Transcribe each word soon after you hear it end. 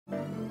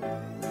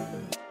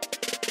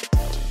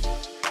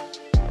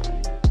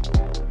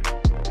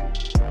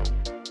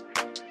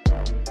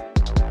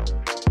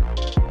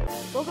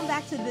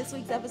this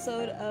week's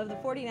episode of the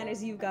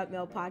 49ers You've Got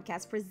Mail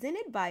podcast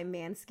presented by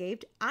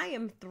Manscaped. I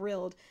am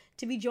thrilled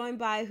to be joined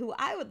by who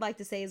I would like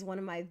to say is one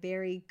of my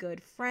very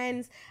good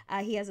friends.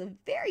 He has a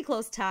very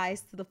close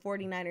ties to the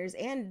 49ers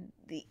and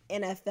the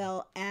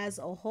NFL as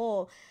a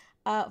whole.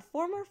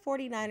 Former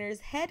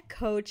 49ers head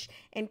coach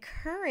and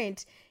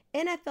current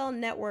NFL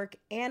Network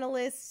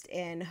analyst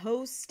and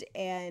host,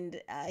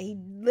 and he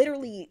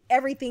literally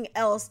everything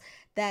else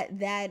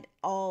that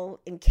all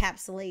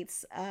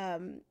encapsulates.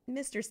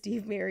 Mr.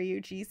 Steve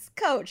Mariucci.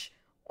 Coach,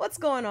 what's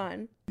going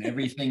on?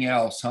 Everything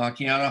else, huh,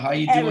 Kiana? How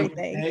you doing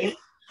today?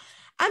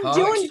 I'm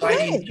doing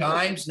exciting good.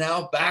 Times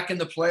now, back in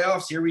the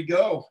playoffs. Here we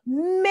go.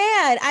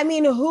 Man, I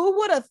mean, who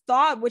would have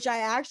thought, which I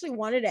actually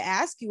wanted to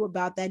ask you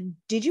about that.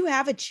 Did you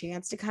have a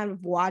chance to kind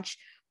of watch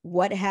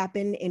what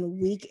happened in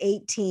week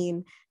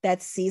 18,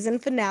 that season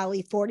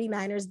finale,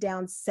 49ers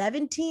down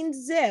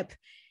 17-0?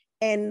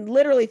 And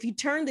literally, if you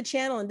turned the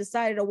channel and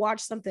decided to watch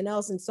something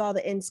else and saw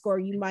the end score,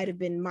 you might have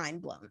been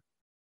mind blown.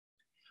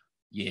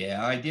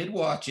 Yeah, I did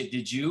watch it.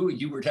 Did you?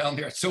 You were down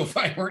there at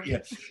SoFi, weren't you?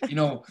 You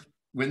know,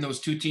 when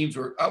those two teams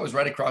were, I was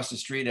right across the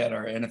street at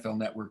our NFL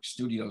Network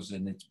studios,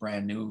 and it's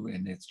brand new,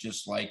 and it's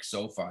just like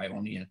SoFi,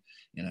 only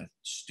in a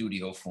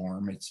studio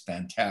form. It's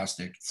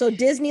fantastic. So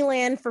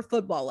Disneyland for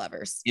football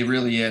lovers. It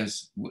really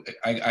is.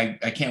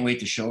 I can't wait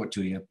to show it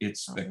to you.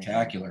 It's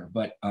spectacular.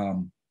 But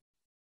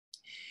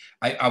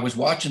I was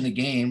watching the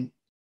game,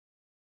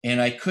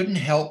 and I couldn't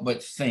help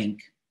but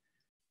think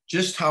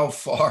just how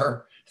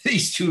far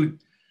these two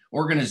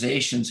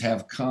organizations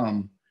have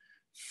come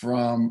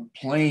from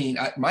playing.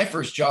 My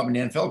first job in the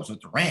NFL was with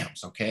the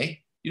Rams,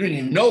 okay? You didn't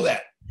even know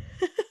that.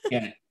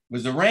 And it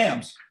was the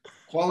Rams,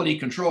 quality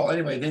control.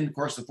 Anyway, then, of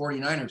course, the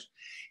 49ers.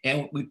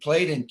 And we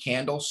played in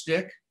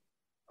Candlestick,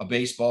 a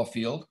baseball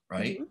field,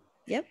 right? Mm-hmm.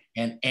 Yep.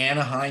 And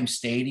Anaheim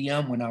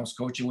Stadium, when I was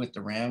coaching with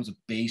the Rams, a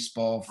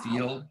baseball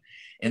field.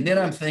 And then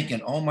I'm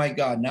thinking, oh, my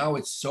God, now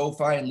it's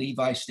SoFi and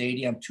Levi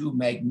Stadium, two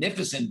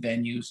magnificent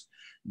venues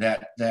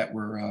that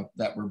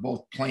we're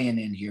both playing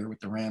in here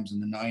with the Rams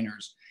and the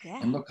Niners. Yeah.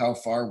 And look how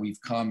far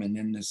we've come. And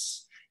then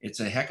it's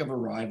a heck of a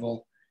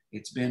rival.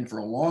 It's been for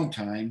a long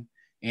time,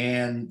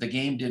 and the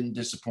game didn't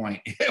disappoint.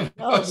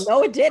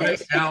 No, it didn't.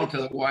 Right down to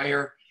the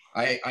wire.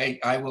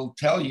 I will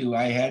tell you,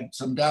 I had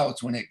some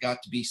doubts when it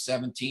got to be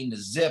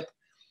 17-0,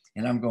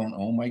 and I'm going,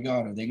 oh my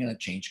God, are they going to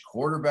change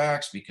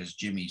quarterbacks because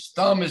Jimmy's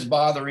thumb is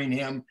bothering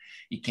him?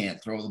 He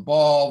can't throw the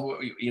ball,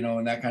 you know,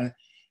 and that kind of.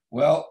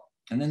 Well,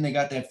 and then they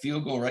got that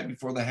field goal right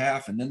before the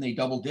half, and then they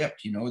double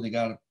dipped. You know, they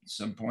got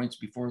some points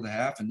before the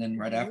half, and then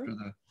right after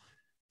the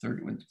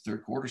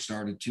third quarter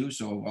started too.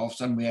 So all of a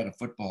sudden we had a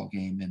football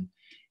game,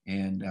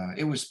 and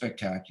it was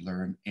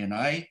spectacular. And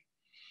I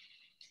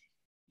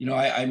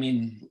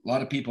mean, a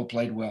lot of people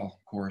played well,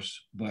 of course,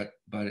 but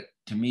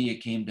to me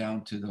it came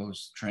down to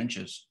those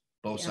trenches,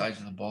 both sides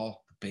of the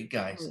ball. The big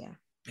guys,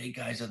 big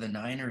guys of the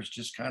Niners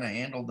just kind of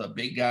handled the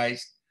big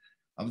guys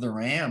of the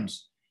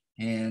Rams.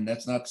 And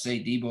that's not to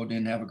say Debo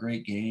didn't have a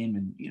great game,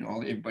 and you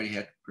know everybody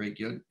had great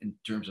good in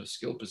terms of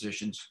skill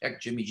positions.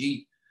 Heck, Jimmy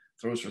G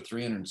throws for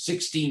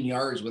 316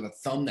 yards with a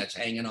thumb that's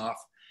hanging off.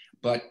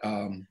 But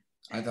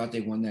I thought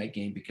they won that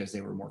game because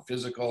they were more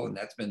physical, and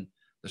that's been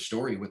the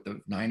story with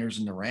the Niners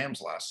and the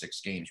Rams last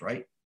 6 games,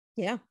 right?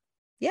 Yeah.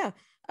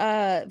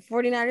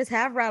 49ers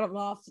have rattled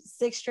off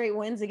 6 straight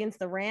wins against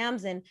the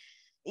Rams, and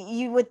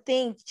you would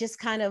think, just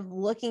kind of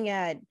looking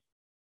at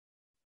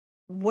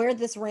where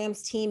this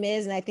Rams team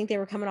is, and I think they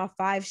were coming off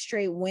 5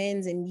 straight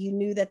wins, and you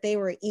knew that they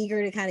were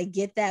eager to kind of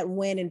get that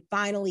win and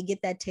finally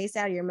get that taste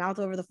out of your mouth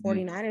over the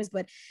 49ers.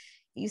 But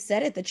you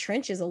said it, the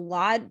trenches, a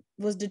lot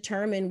was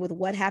determined with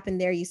what happened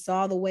there. You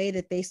saw the way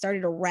that they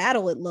started to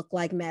rattle. It looked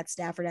like Matt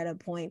Stafford at a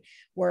point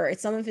where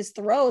some of his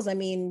throws, I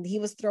mean, he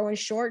was throwing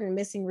short and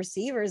missing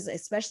receivers,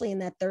 especially in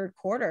that third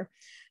quarter.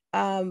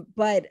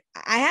 But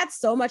I had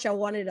so much I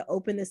wanted to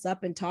open this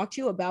up and talk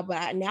to you about,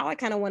 but now I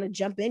kind of want to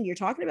jump in. You're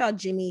talking about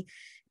Jimmy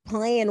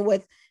playing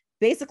with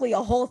basically a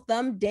whole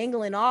thumb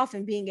dangling off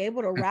and being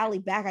able to rally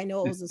back. I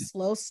know it was a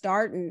slow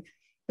start,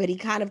 but he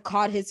kind of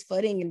caught his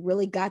footing and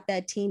really got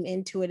that team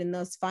into it in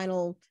those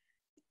final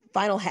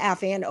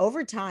half and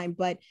overtime.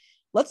 But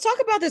let's talk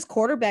about this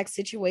quarterback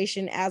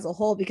situation as a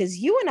whole, because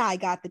you and I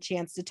got the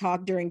chance to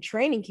talk during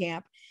training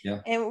camp. Yeah.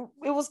 And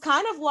it was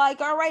kind of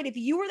like, all right, if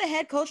you were the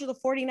head coach of the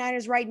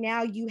 49ers right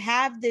now, you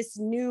have this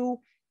new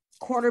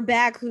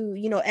quarterback who,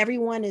 you know,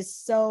 everyone is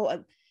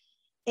so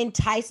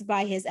enticed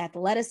by his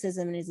athleticism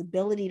and his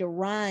ability to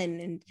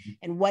run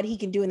and what he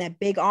can do in that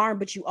big arm.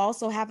 But you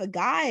also have a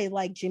guy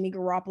like Jimmy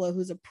Garoppolo,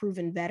 who's a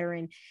proven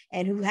veteran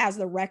and who has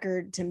the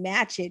record to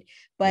match it.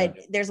 But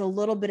there's a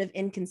little bit of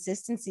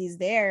inconsistencies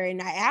there.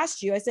 And I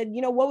asked you, I said,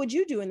 you know, what would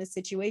you do in this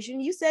situation?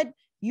 You said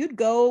you'd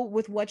go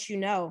with what you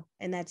know,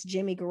 and that's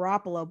Jimmy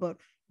Garoppolo. But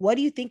what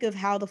do you think of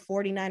how the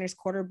 49ers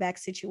quarterback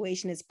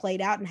situation has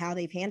played out and how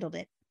they've handled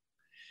it?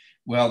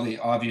 Well,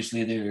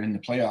 obviously they're in the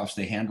playoffs.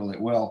 They handled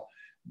it well.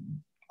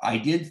 I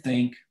did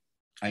think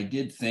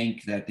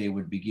that they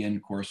would begin,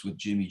 of course, with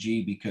Jimmy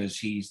G because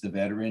he's the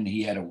veteran.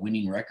 He had a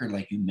winning record,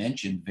 like you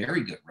mentioned,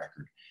 very good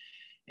record.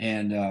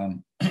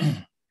 And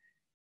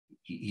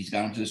he's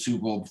gotten to the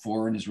Super Bowl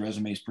before, and his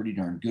resume is pretty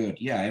darn good.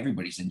 Yeah,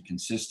 everybody's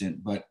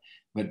inconsistent, but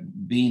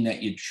being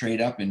that you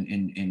trade up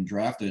and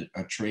draft a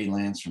Trey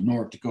Lance from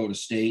North Dakota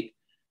State,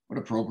 what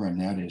a program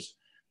that is.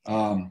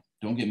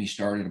 Don't get me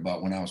started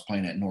about when I was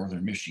playing at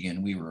Northern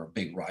Michigan. We were a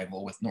big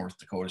rival with North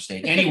Dakota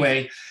State.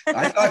 Anyway,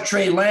 I thought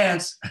Trey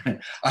Lance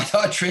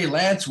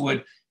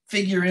would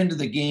figure into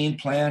the game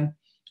plan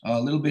a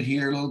little bit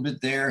here, a little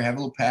bit there, have a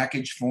little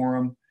package for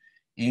him.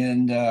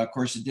 And of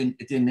course, it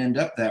didn't end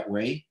up that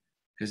way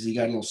because he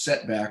got a little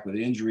setback with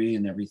injury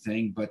and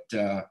everything. But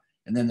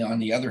and then on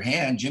the other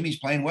hand, Jimmy's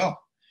playing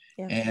well.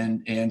 Yeah.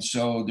 And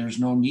so there's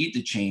no need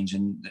to change,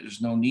 and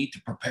there's no need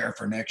to prepare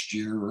for next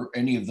year or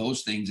any of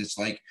those things. It's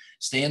like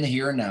stay in the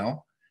here and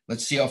now.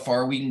 Let's see how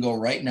far we can go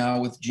right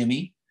now with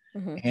Jimmy.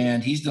 Mm-hmm.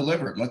 And he's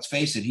delivered. Let's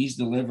face it, he's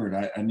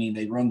delivered. I mean,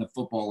 they run the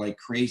football like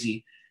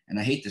crazy. And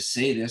I hate to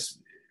say this,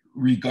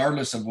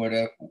 regardless of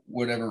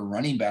whatever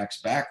running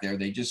backs back there,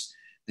 they just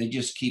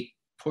keep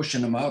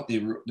pushing them out.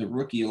 The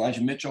rookie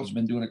Elijah Mitchell's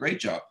been doing a great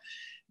job,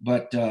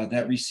 but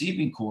that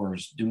receiving core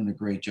is doing a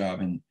great job.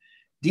 And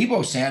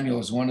Deebo Samuel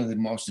is one of the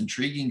most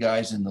intriguing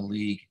guys in the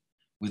league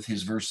with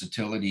his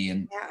versatility.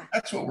 And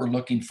that's what we're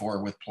looking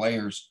for with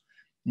players,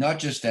 not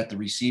just at the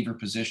receiver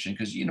position,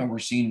 because, we're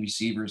seeing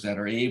receivers that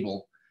are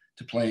able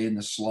to play in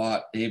the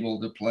slot, able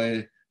to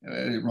play,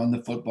 run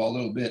the football a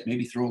little bit,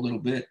 maybe throw a little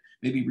bit,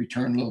 maybe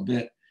return a little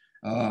bit.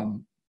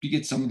 You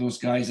get some of those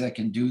guys that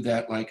can do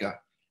that, like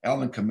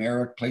Alvin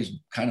Kamara plays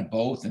kind of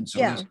both. And so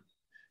does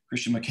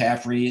Christian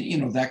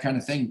McCaffrey, that kind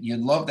of thing. You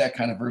love that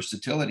kind of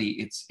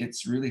versatility.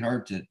 It's really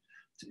hard to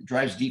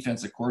drives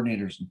defensive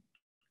coordinators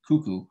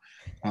cuckoo.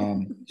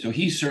 So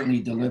he's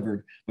certainly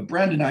delivered. But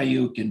Brandon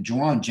Ayuk and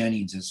Juwan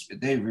Jennings,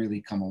 they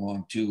really come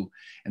along too.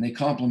 And they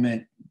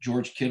complement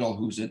George Kittle,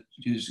 who's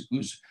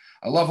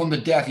I love him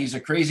to death. He's a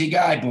crazy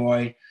guy,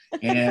 boy.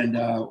 And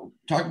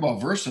talk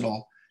about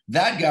versatile.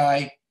 That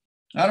guy,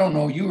 I don't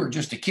know, you were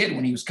just a kid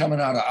when he was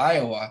coming out of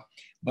Iowa,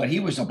 but he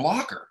was a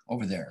blocker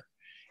over there.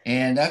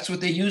 And that's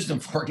what they used him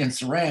for against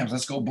the Rams.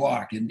 Let's go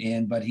block.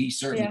 But he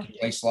certainly can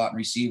play slot and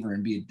receiver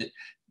and be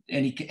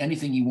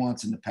anything he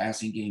wants in the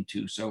passing game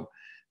too. So,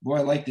 boy,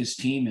 I like this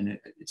team. And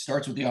it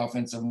starts with the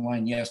offensive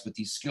line, yes, but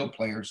these skilled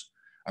players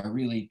are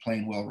really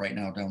playing well right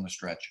now down the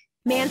stretch.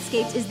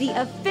 Manscaped is the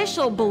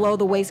official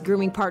below-the-waist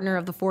grooming partner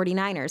of the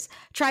 49ers.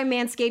 Try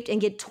Manscaped and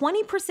get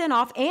 20%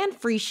 off and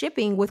free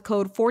shipping with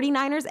code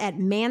 49ers at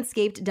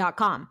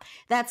manscaped.com.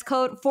 That's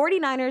code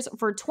 49ers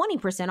for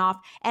 20% off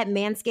at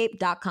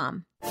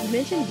manscaped.com. You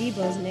mentioned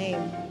Deebo's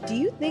name. Do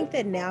you think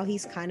that now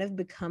he's kind of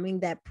becoming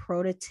that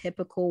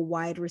prototypical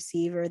wide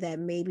receiver that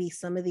maybe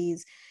some of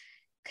these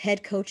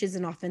head coaches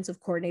and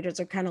offensive coordinators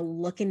are kind of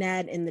looking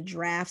at in the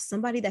draft?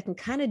 Somebody that can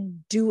kind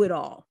of do it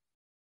all.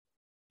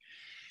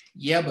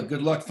 Yeah, but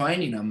good luck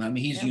finding him. I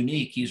mean, he's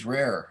unique. He's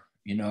rare.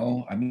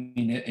 I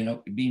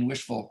mean, being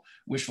wishful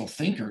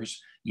thinkers.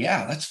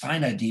 Yeah, let's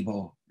find a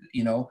Deebo.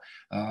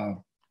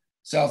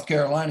 South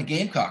Carolina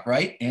Gamecock,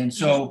 right? And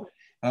so,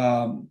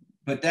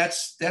 but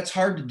that's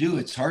hard to do.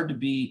 It's hard to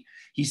be.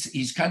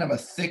 He's kind of a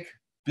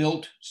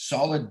thick-built,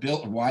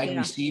 solid-built wide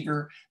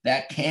receiver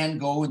that can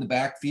go in the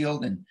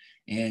backfield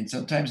and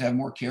sometimes have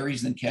more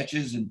carries than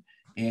catches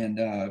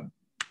and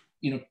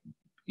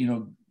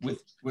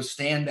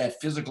withstand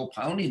that physical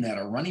pounding that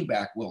a running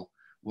back will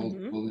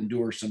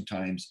endure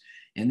sometimes.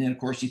 And then, of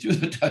course, he threw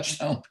the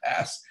touchdown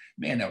pass.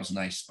 Man, that was a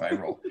nice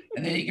spiral.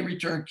 And then he can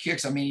return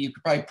kicks. I mean, you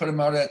could probably put him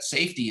out at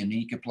safety, and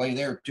he could play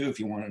there too if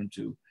you wanted him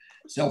to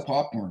sell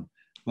popcorn.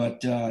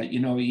 But I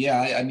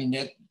mean,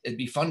 it'd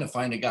be fun to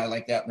find a guy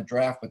like that in the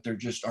draft, but there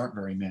just aren't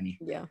very many.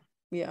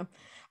 Yeah.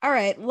 All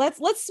right,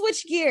 let's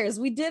switch gears.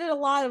 We did a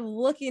lot of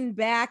looking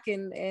back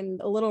and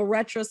a little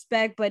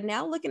retrospect, but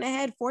now looking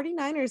ahead,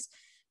 49ers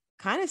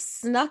kind of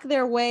snuck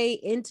their way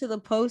into the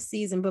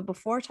postseason. But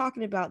before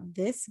talking about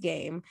this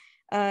game,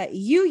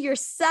 you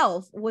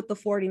yourself with the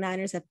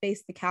 49ers have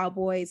faced the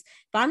Cowboys,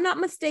 if I'm not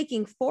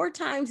mistaken, 4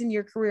 times in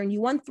your career, and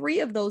you won 3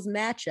 of those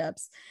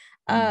matchups.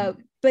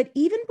 But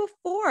even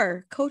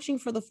before coaching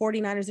for the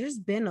 49ers, there's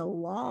been a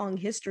long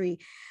history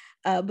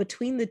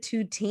between the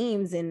two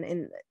teams,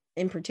 and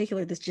in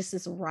particular,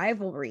 this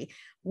rivalry.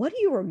 What do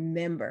you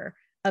remember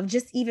of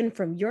just even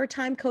from your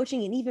time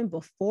coaching and even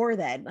before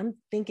that? I'm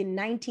thinking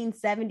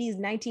 1970s,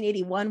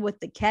 1981 with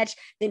the catch,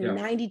 then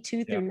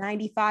 92 through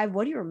 95.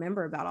 What do you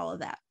remember about all of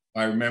that?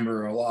 I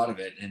remember a lot of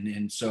it.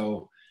 And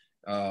so,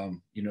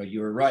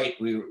 you were right.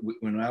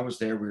 When I was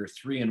there, we were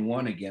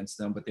 3-1 against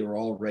them, but they were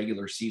all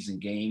regular season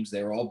games.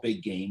 They were all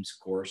big games,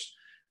 of course,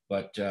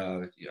 but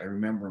I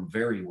remember them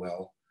very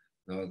well.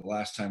 The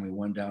last time we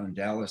won down in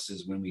Dallas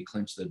is when we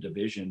clinched the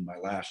division my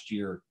last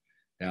year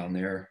down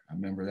there. I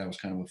remember that was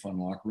kind of a fun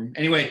locker room.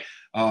 Anyway,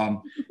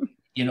 in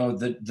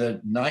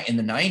the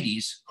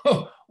 90s,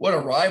 what a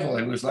rival.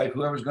 It was like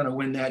whoever's going to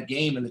win that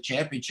game in the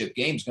championship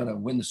game is going to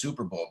win the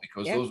Super Bowl,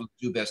 because those were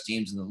the 2 best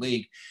teams in the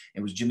league.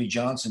 It was Jimmy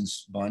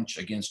Johnson's bunch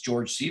against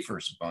George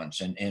Seifert's bunch.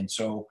 And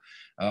so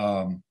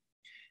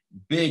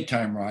big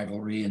time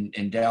rivalry,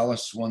 and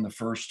Dallas won the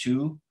first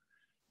 2.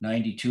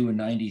 92 and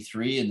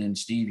 93, and then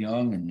Steve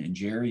Young and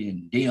Jerry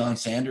and Deion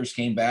Sanders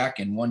came back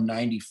and won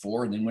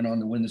 94 and then went on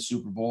to win the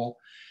Super Bowl.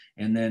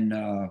 And then,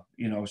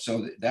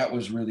 so that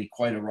was really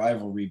quite a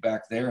rivalry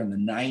back there in the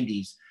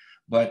 90s.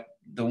 But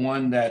the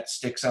one that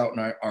sticks out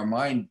in our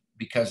mind,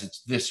 because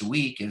it's this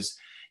week, is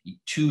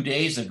 2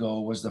 days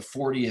ago was the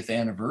 40th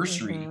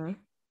anniversary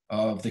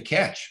of the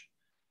catch,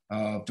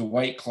 of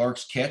Dwight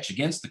Clark's catch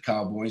against the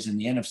Cowboys in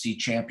the NFC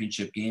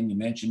Championship game. You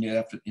mentioned it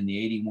after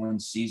the 81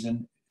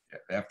 season.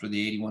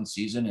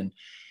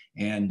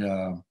 And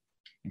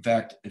in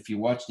fact, if you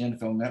watch the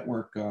NFL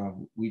Network,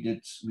 we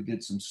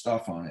did some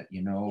stuff on it,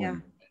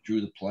 and drew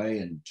the play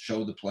and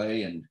showed the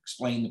play and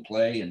explained the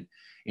play, and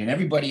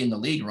everybody in the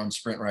league runs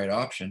sprint right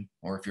option,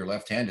 or if you're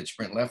left-handed,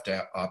 sprint left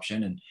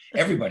option, and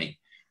everybody.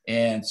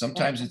 And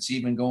sometimes it's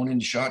even going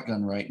into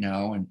shotgun right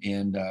now, and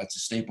it's a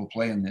staple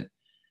play in the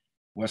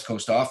West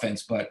Coast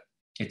offense, but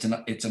it's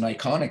an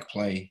iconic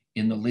play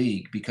in the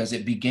league because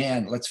it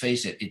began, let's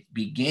face it,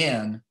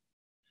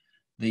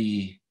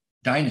 the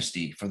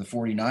dynasty for the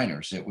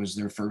 49ers. It was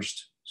their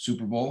first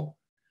Super Bowl.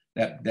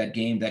 That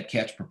game, that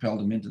catch propelled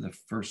them into the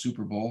first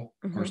Super Bowl.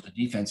 Of course, the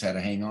defense had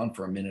to hang on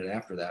for a minute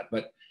after that.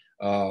 But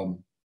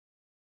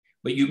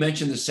you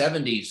mentioned the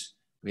 70s.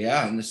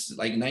 Yeah, and this is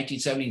like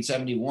 1970 and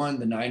 71,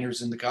 the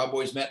Niners and the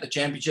Cowboys met in the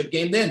championship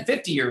game then,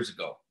 50 years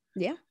ago.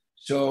 Yeah.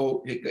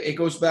 So it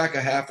goes back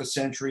a half a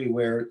century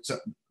where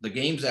the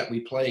games that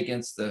we play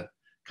against the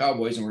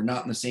Cowboys, and we're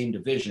not in the same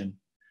division,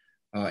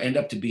 end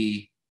up to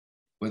be,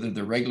 whether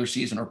they're regular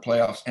season or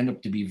playoffs, end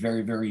up to be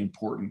very, very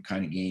important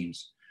kind of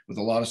games with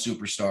a lot of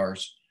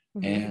superstars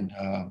and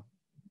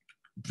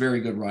very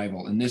good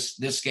rival. And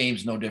this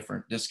game's no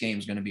different. This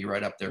game's going to be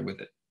right up there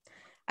with it.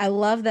 I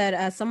love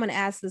that someone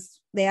asked this.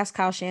 They asked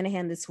Kyle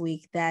Shanahan this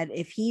week that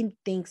if he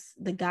thinks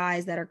the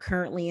guys that are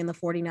currently in the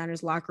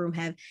 49ers locker room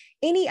have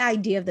any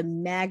idea of the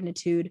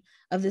magnitude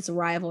of this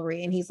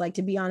rivalry. And he's like,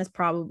 to be honest,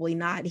 probably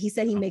not. He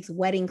said he makes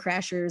Wedding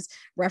Crashers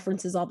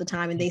references all the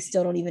time and they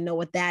still don't even know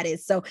what that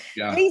is. So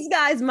these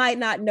guys might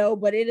not know,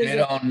 but it is. They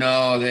don't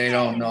know. They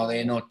don't know.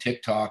 They know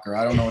TikTok, or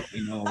I don't know what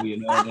they know.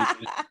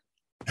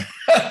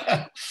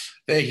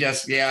 They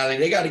just,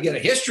 they got to get a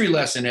history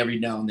lesson every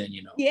now and then,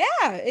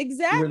 Yeah,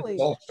 exactly. It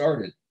all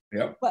started.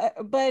 Yeah.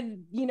 But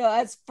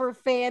as for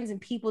fans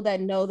and people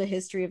that know the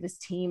history of this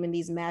team and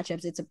these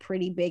matchups, it's a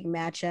pretty big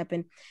matchup.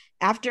 And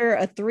after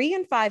a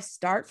 3-5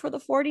 start for the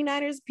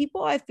 49ers,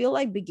 people, I feel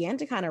like, began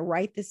to kind of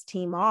write this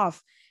team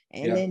off.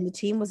 And then the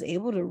team was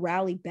able to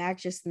rally back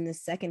just in the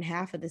second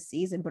half of the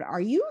season. But are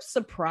you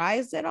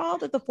surprised at all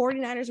that the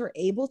 49ers were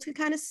able to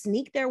kind of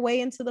sneak their way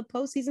into the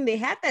postseason? They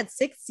had that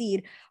 6th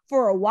seed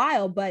for a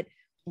while, but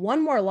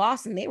one more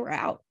loss and they were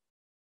out.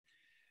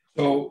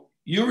 So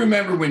you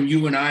remember when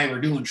you and I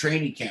were doing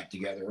training camp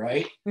together,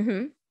 right?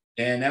 Mm-hmm.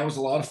 And that was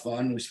a lot of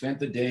fun. We spent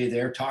the day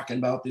there talking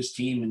about this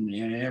team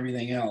and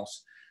everything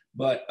else.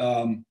 But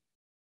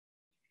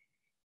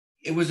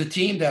it was a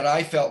team that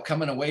I felt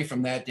coming away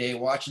from that day,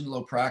 watching a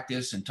little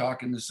practice and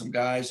talking to some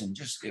guys and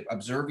just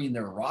observing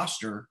their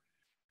roster.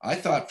 I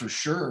thought for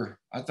sure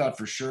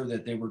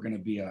that they were going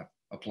to be a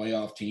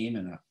playoff team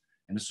and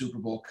a Super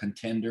Bowl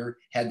contender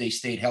had they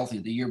stayed healthy.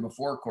 The year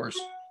before, of course,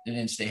 they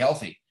didn't stay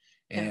healthy.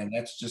 And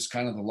that's just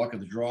kind of the luck of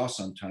the draw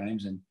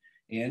sometimes. And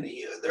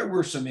there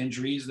were some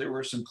injuries, there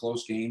were some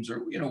close games,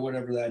 or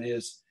whatever that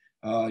is.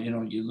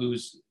 You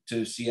lose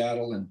to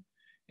Seattle and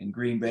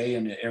Green Bay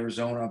and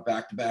Arizona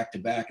back to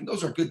back, and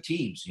those are good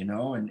teams,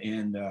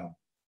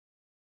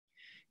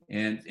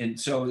 and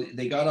so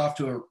they got off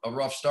to a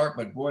rough start.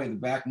 But boy, the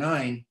back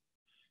nine,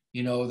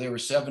 they were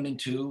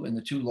 7-2, and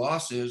the 2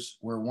 losses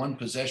were 1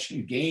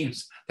 possession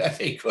games that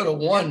they could have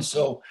won.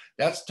 So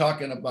that's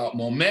talking about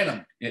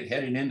momentum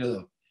heading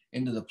into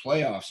the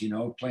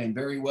playoffs, playing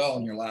very well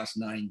in your last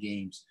 9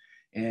 games.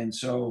 And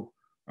so,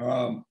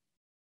 and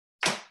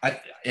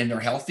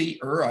they're healthy.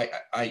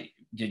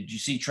 Did you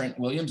see Trent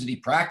Williams? Did he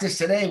practice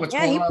today? What's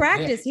going on? Yeah, he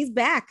practiced. He's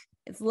back.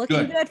 It's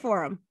looking good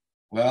for him.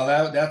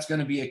 Well, that's going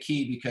to be a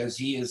key because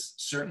he is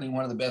certainly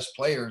one of the best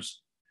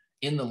players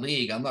in the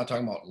league. I'm not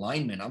talking about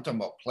linemen. I'm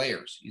talking about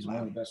players. He's one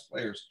of the best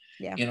players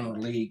in our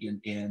league.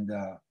 And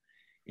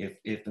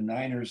if the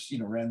Niners,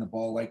 ran the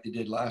ball like they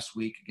did last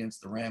week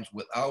against the Rams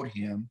without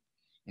him,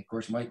 of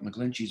course, Mike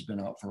McGlinchey's been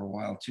out for a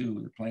while too.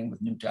 They're playing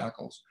with new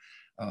tackles.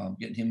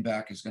 Getting him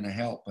back is going to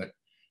help, but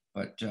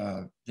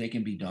they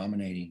can be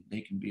dominating.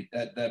 They can be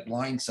that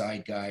blind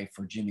side guy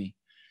for Jimmy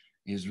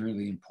is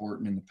really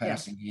important in the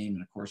passing game.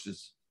 And of course,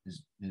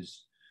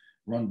 his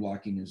run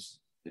blocking is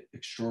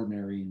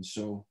extraordinary. And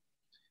so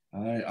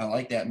I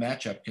like that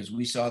matchup because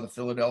we saw the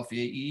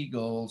Philadelphia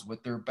Eagles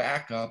with their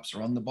backups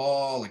run the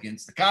ball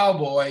against the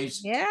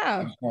Cowboys.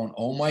 Yeah. I was going,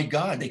 oh my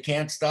God, they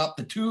can't stop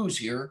the twos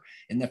here.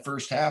 In the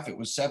first half, it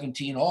was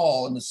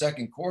 17-all in the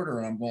second quarter.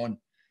 And I'm going,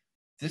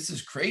 this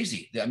is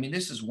crazy. I mean,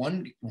 this is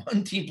one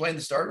team playing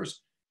the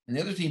starters and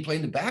the other team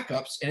playing the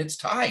backups, and it's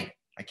tied.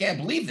 I can't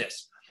believe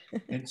this.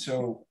 And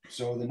so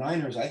the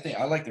Niners,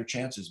 I like their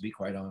chances, to be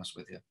quite honest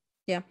with you.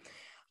 Yeah.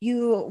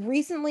 you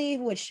recently,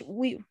 which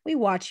we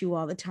watch you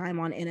all the time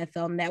on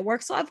NFL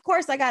Network, so of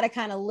course I got to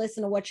kind of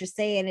listen to what you're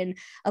saying and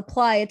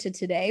apply it to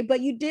today. But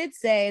you did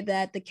say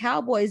that the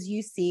Cowboys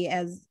you see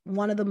as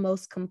one of the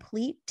most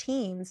complete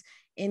teams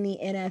in the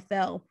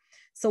NFL.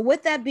 So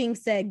with that being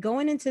said,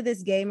 going into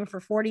this game and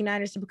for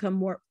 49ers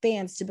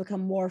to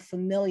become more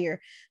familiar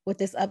with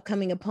this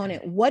upcoming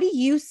opponent, what do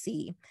you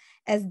see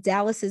as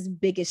Dallas's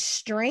biggest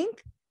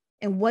strength,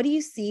 and what do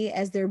you see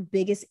as their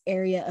biggest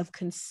area of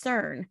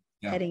concern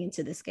heading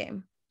into this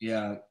game?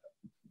 Yeah,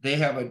 they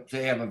have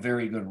a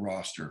very good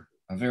roster,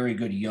 a very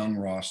good young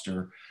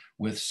roster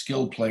with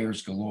skilled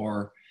players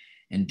galore.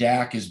 And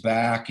Dak is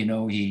back. You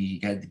know, he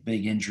had the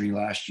big injury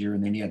last year,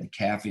 and then he had the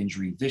calf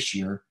injury this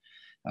year.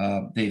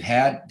 They've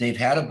had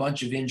a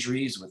bunch of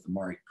injuries with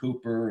Amari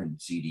Cooper and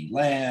CeeDee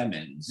Lamb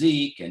and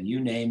Zeke and you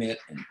name it,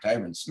 and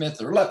Tyron Smith,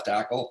 their left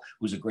tackle,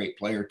 who's a great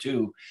player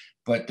too.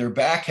 But they're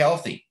back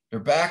healthy. They're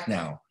back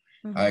now,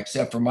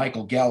 except for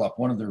Michael Gallup,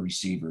 one of their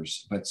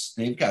receivers. But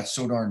they've got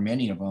so darn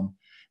many of them.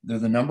 They're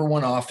the number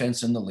one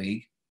offense in the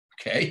league.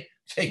 Okay,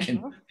 they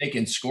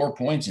can score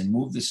points and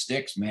move the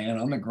sticks, man,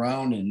 on the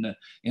ground and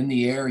in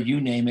the air.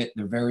 You name it.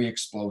 They're very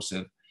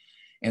explosive.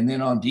 And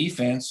then on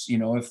defense,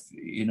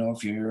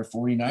 if you're a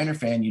 49er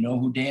fan, you know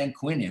who Dan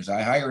Quinn is.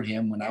 I hired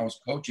him when I was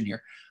coaching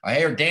here. I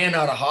hired Dan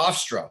out of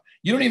Hofstra.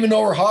 You don't even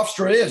know where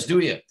Hofstra is, do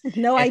you?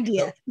 No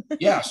idea.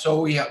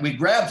 So we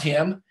grabbed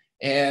him,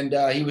 and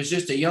he was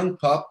just a young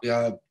pup,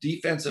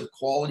 defensive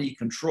quality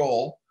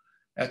control.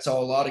 That's how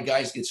a lot of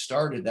guys get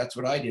started. That's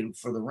what I did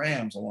for the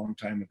Rams a long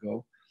time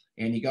ago.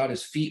 And he got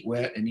his feet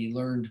wet, and he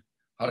learned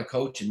how to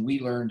coach, and we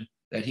learned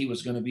that he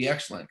was going to be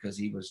excellent because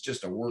he was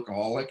just a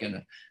workaholic and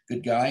a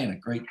good guy and a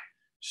great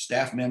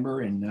staff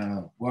member. And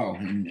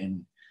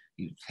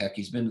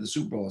he's been to the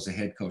Super Bowl as a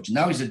head coach. And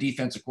now he's a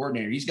defensive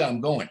coordinator. He's got them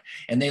going.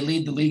 And they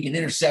lead the league in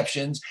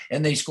interceptions,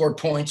 and they scored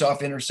points off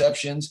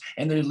interceptions,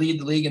 and they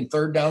lead the league in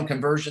third down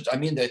conversions. I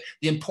mean, the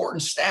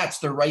important stats,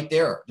 they're right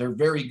there. They're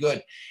very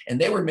good. And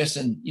they were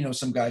missing,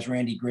 some guys,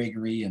 Randy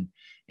Gregory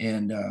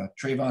and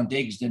Trayvon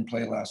Diggs didn't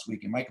play last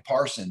week, and Micah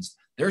Parsons.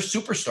 They're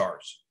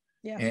superstars.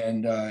 Yeah.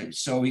 And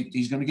so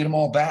he's going to get them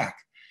all back.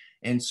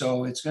 And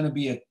so it's going to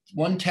be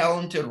one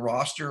talented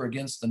roster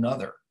against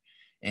another.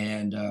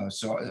 And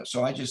so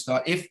I just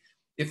thought if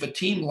a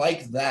team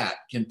like that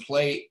can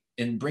play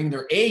and bring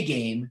their A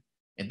game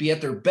and be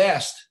at their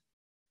best,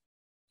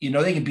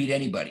 they can beat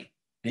anybody.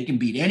 They can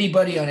beat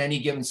anybody on any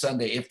given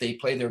Sunday if they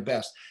play their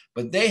best.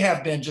 But they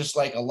have been just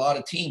like a lot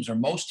of teams, or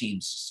most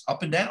teams,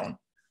 up and down.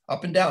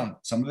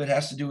 Some of it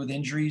has to do with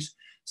injuries.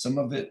 Some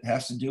of it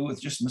has to do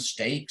with just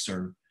mistakes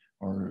or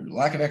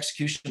lack of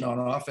execution on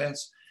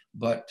offense.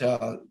 But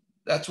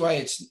that's why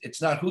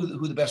it's not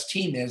who the best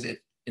team is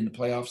in the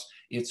playoffs.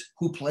 It's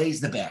who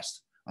plays the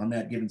best on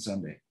that given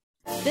Sunday.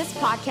 This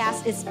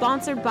podcast is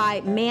sponsored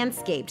by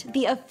Manscaped,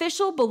 the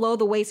official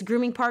below-the-waist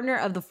grooming partner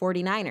of the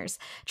 49ers.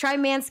 Try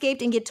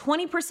Manscaped and get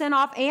 20%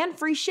 off and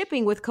free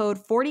shipping with code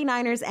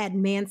 49ers at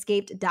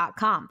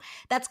manscaped.com.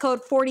 That's code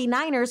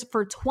 49ers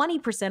for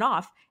 20%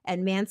 off at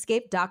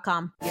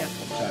manscaped.com. Yeah,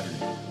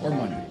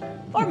 Saturday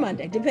or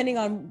Monday, depending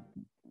on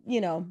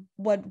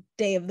what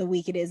day of the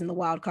week it is in the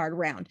wild card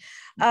round.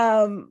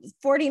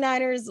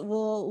 49ers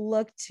will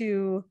look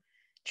to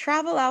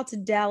travel out to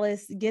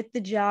Dallas, get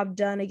the job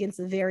done against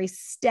a very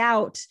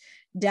stout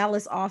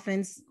Dallas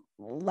offense.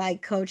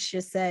 Like Coach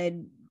just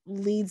said,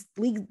 leads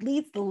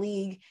the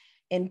league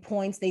in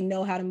points. They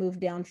know how to move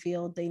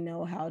downfield. They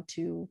know how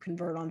to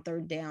convert on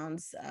third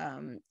downs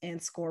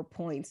and score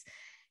points.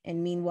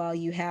 And meanwhile,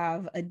 you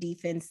have a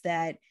defense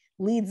that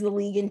leads the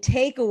league in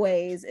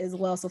takeaways as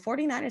well. So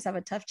 49ers have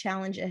a tough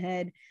challenge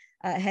ahead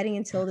heading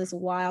until this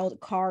wild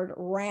card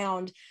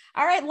round.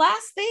 All right,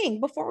 last thing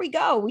before we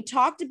go. We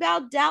talked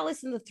about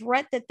Dallas and the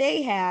threat that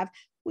they have.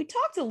 We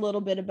talked a little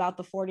bit about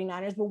the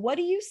 49ers, but what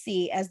do you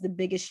see as the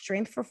biggest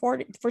strength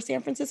for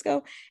San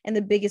Francisco and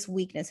the biggest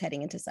weakness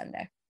heading into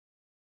Sunday?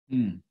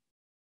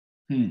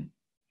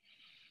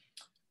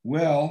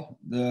 Well,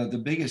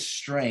 the biggest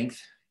strength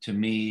to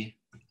me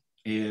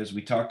is,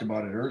 we talked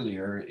about it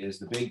earlier, is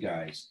the big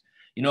guys.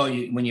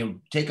 When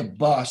you take a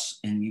bus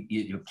and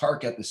you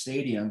park at the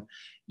stadium,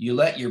 you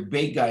let your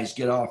big guys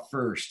get off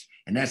first,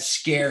 and that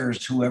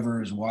scares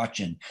whoever is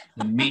watching.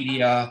 The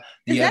media,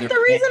 is that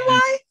the reason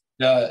why?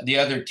 The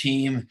other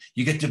team,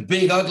 you get the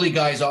big ugly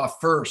guys off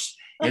first,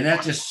 and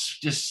that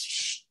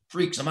just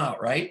freaks them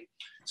out, right?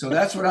 So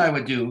that's what I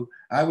would do.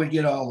 I would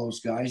get all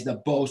those guys,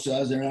 the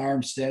Bosas and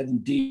Armstead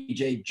and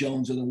DJ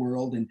Jones of the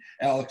world and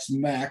Alex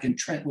Mack and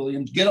Trent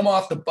Williams, get them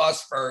off the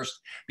bus first,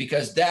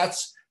 because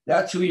that's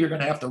who you're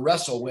going to have to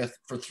wrestle with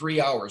for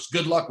 3 hours.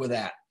 Good luck with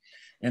that.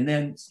 And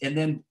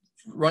then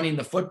running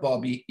the football,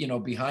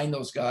 behind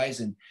those guys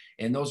and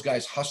those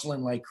guys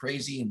hustling like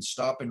crazy and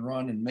stop and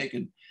run and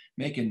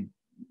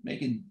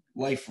making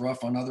life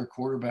rough on other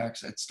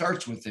quarterbacks. It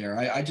starts with there.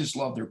 I just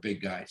love their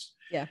big guys.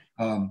 Yeah.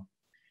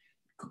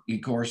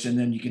 Of course, and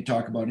then you can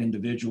talk about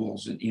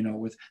individuals, and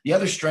with the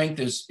other strength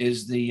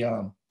is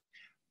the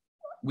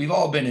we've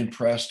all been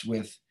impressed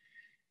with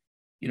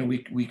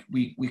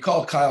we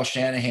call Kyle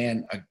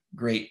Shanahan a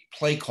great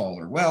play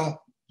caller.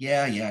 Well,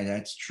 yeah,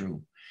 that's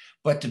true.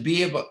 But to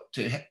be able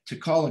to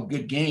call a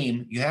good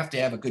game, you have to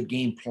have a good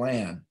game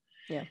plan.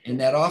 Yeah. And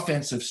that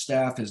offensive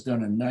staff has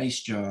done a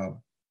nice job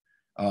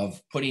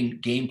of putting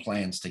game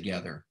plans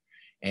together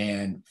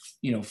and,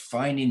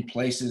 finding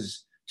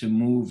places to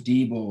move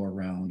Debo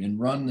around and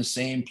run the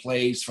same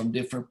plays from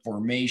different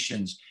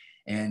formations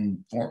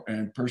and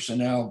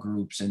personnel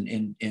groups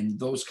and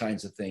those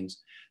kinds of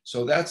things.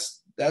 So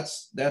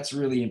that's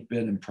really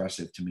been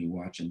impressive to me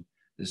watching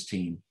this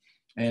team.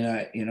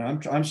 And I'm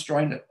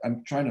trying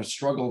to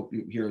struggle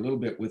here a little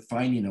bit with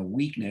finding a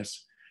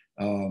weakness.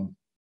 We'll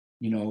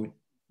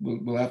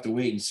have to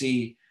wait and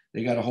see.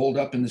 They got to hold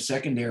up in the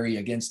secondary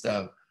against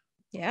a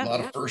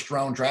lot of first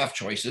round draft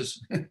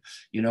choices,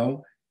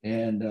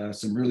 and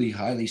some really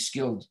highly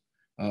skilled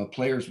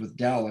players with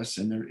Dallas,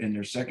 and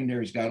their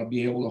secondary's got to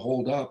be able to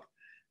hold up,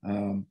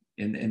 and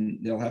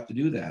they'll have to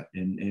do that.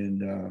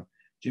 And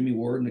Jimmy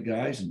Ward and the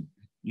guys, and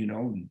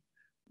and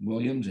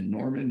Williams and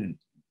Norman and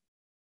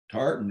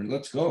Tart, and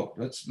let's go.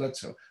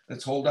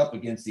 Let's hold up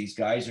against these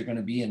guys. They're going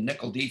to be in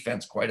nickel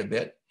defense quite a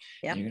bit.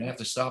 Yeah. You're going to have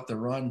to stop the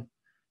run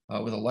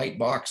with a light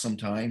box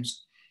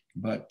sometimes,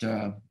 but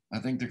I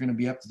think they're going to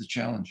be up to the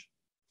challenge.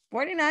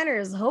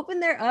 49ers hoping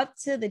they're up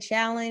to the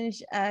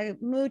challenge.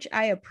 Mooch,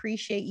 I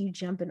appreciate you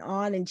jumping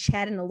on and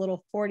chatting a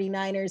little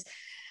 49ers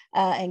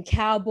and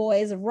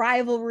Cowboys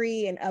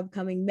rivalry and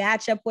upcoming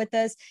matchup with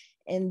us.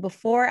 And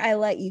before I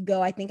let you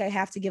go, I think I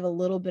have to give a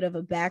little bit of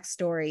a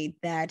backstory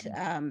that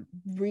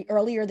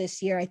earlier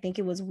this year, I think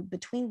it was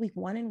between week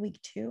 1 and week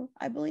 2,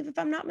 I believe, if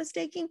I'm not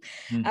mistaken.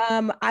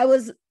 I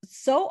was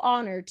so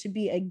honored to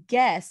be a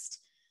guest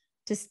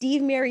to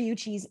Steve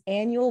Mariucci's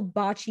annual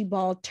bocce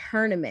ball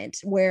tournament,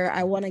 where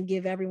I want to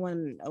give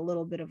everyone a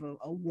little bit of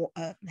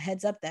a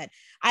heads up that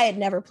I had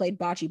never played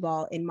bocce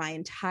ball in my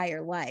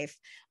entire life.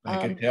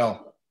 I can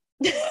tell.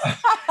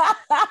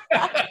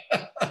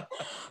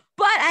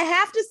 But I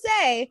have to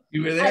say,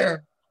 you were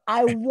there.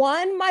 I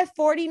won my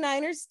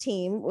 49ers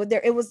team. Let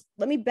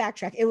me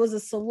backtrack. It was a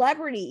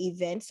celebrity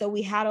event. So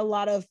we had a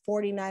lot of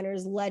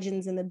 49ers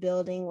legends in the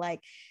building.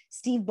 Like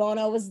Steve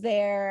Bono was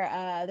there.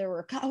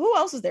 Who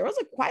else was there? It was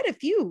like quite a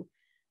few.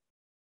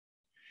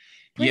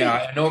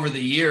 Yeah. And over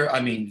the year,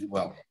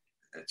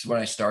 it's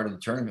when I started the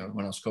tournament,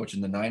 when I was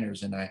coaching the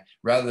Niners, and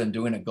rather than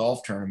doing a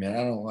golf tournament,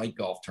 I don't like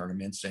golf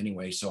tournaments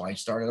anyway. So I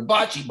started a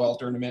bocce ball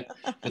tournament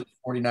with the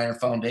 49er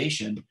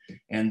Foundation.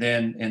 And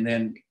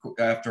then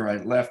after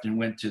I left and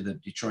went to the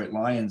Detroit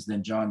Lions,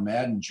 then John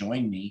Madden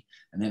joined me,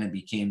 and then it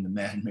became the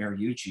Madden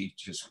Mariucci,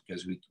 just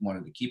because we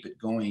wanted to keep it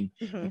going,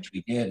 which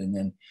we did.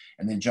 And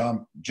then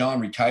John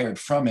retired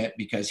from it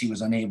because he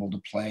was unable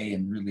to play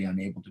and really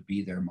unable to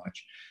be there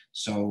much.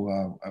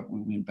 So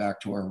we went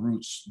back to our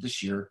roots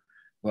this year.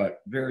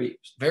 But very,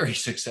 very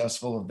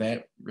successful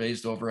event,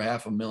 raised over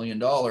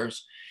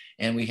 $500,000.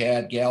 And we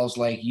had gals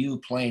like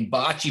you playing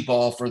bocce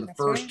ball for the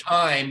first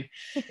time.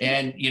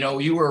 And,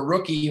 you were a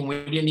rookie, and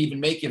we didn't even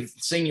make you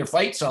sing your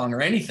fight song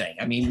or anything.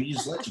 I mean, we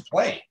just let you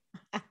play.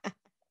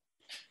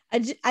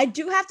 I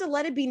do have to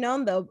let it be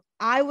known, though.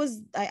 I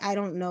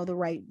don't know the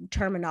right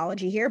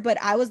terminology here,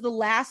 but I was the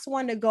last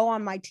one to go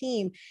on my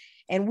team,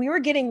 and we were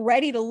getting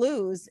ready to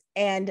lose.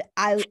 And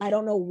I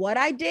don't know what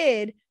I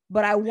did,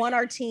 but I won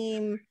our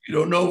team. You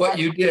don't know what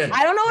you did.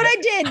 I don't know what I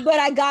did, but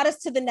I got us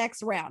to the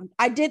next round.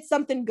 I did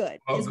something good,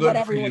 is what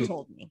everyone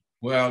told me.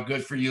 Well,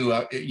 good for you.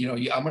 I'm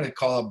going to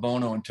call up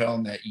Bono and tell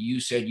him that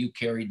you said you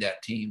carried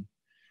that team.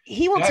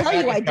 He will tell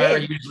you I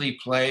did. Usually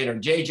played, or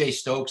JJ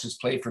Stokes has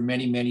played for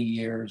many, many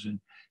years, and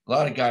a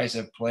lot of guys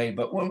have played.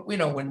 But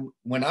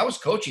when I was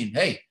coaching,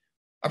 hey,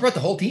 I brought the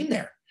whole team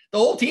there. The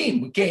whole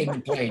team came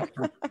and played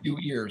for a few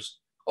years.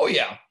 Oh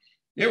yeah,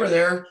 they were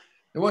there.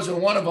 There wasn't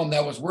one of them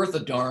that was worth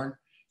a darn.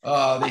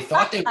 They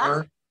thought they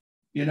were,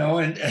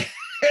 and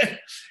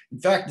in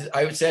fact,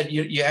 I said,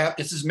 you have,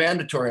 this is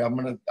mandatory. I'm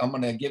going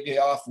to give you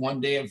off one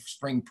day of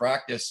spring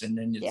practice, and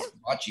then it's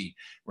bocce.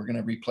 We're going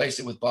to replace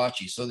it with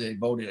bocce. So they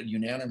voted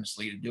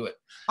unanimously to do it.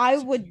 I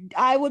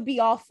would be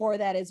all for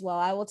that as well.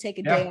 I will take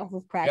a day off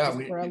of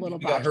practice for a little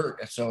bit. We got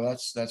hurt. So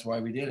that's why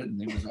we did it. And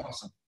it was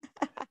awesome.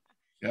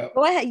 Yeah.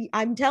 Go ahead.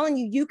 I'm telling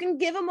you, you can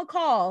give him a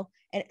call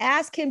and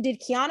ask him,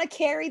 did Kiana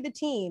carry the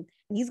team?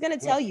 He's going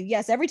to tell you,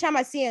 yes. Every time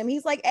I see him,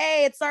 he's like,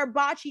 hey, it's our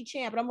bocce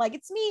champ. And I'm like,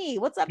 it's me.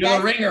 What's up, You're guys?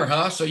 a ringer,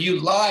 huh? So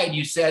you lied.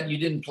 You said you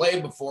didn't play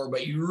before,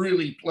 but you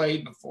really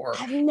played before.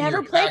 I've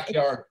never played.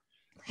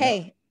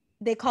 Hey,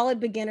 they call it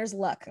beginner's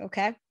luck,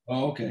 okay?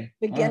 Oh, okay.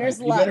 Beginner's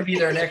luck. You better be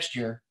there next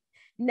year.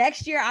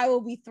 Next year, I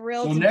will be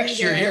thrilled. So next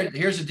year,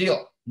 here's the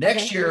deal.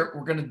 Next year,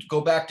 we're going to go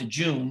back to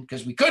June,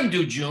 because we couldn't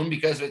do June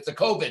because it's the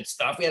COVID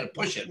stuff. We had to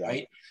push it,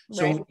 right?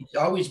 So it's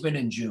always been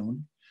in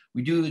June.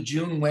 We do the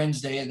June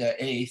Wednesday, the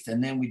 8th,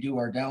 and then we do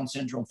our Down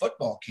syndrome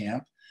football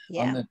camp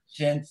on the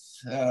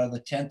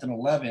 10th and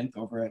 11th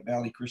over at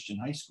Valley Christian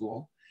High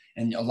School.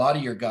 And a lot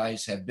of your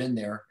guys have been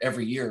there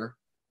every year.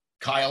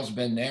 Kyle's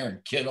been there,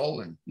 and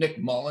Kittle and Nick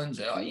Mullins,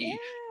 and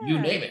you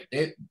name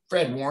it.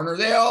 Fred Warner,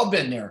 they all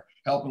been there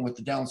helping with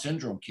the Down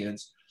syndrome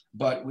kids.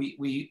 but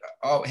we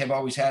all have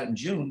always had it in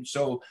June.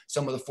 So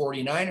some of the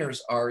 49ers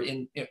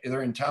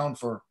they're in town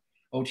for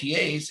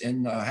OTAs,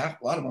 and a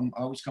lot of them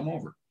always come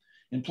over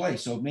and play.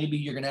 So maybe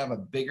you're going to have a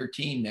bigger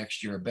team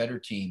next year, a better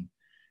team,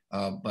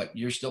 but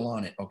you're still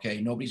on it.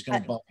 Okay. Nobody's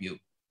going to bump you.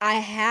 I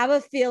have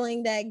a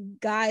feeling that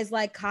guys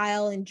like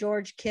Kyle and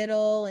George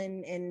Kittle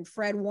and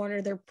Fred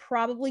Warner, they're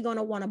probably going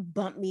to want to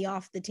bump me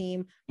off the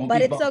team, but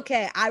it's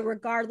okay.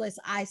 Regardless,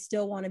 I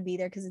still want to be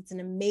there because it's an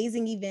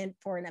amazing event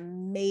for an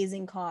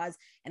amazing cause.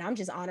 And I'm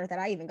just honored that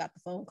I even got the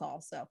phone call.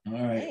 So, all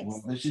right. Thanks.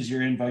 Well, this is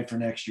your invite for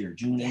next year,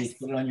 June 8th.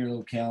 Put it on your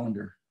little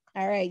calendar.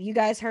 All right. You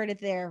guys heard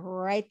it there,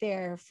 right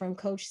there from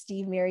Coach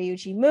Steve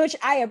Mariucci. Mooch,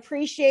 I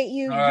appreciate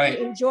you. All right.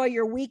 You enjoy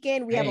your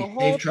weekend. We have a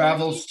whole safe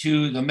travels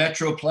to the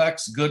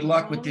Metroplex. Good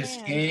luck with this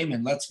game,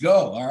 and let's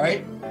go. All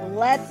right.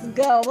 Let's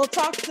go. We'll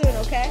talk soon,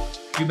 okay?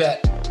 You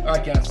bet. All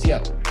right, guys. See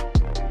ya.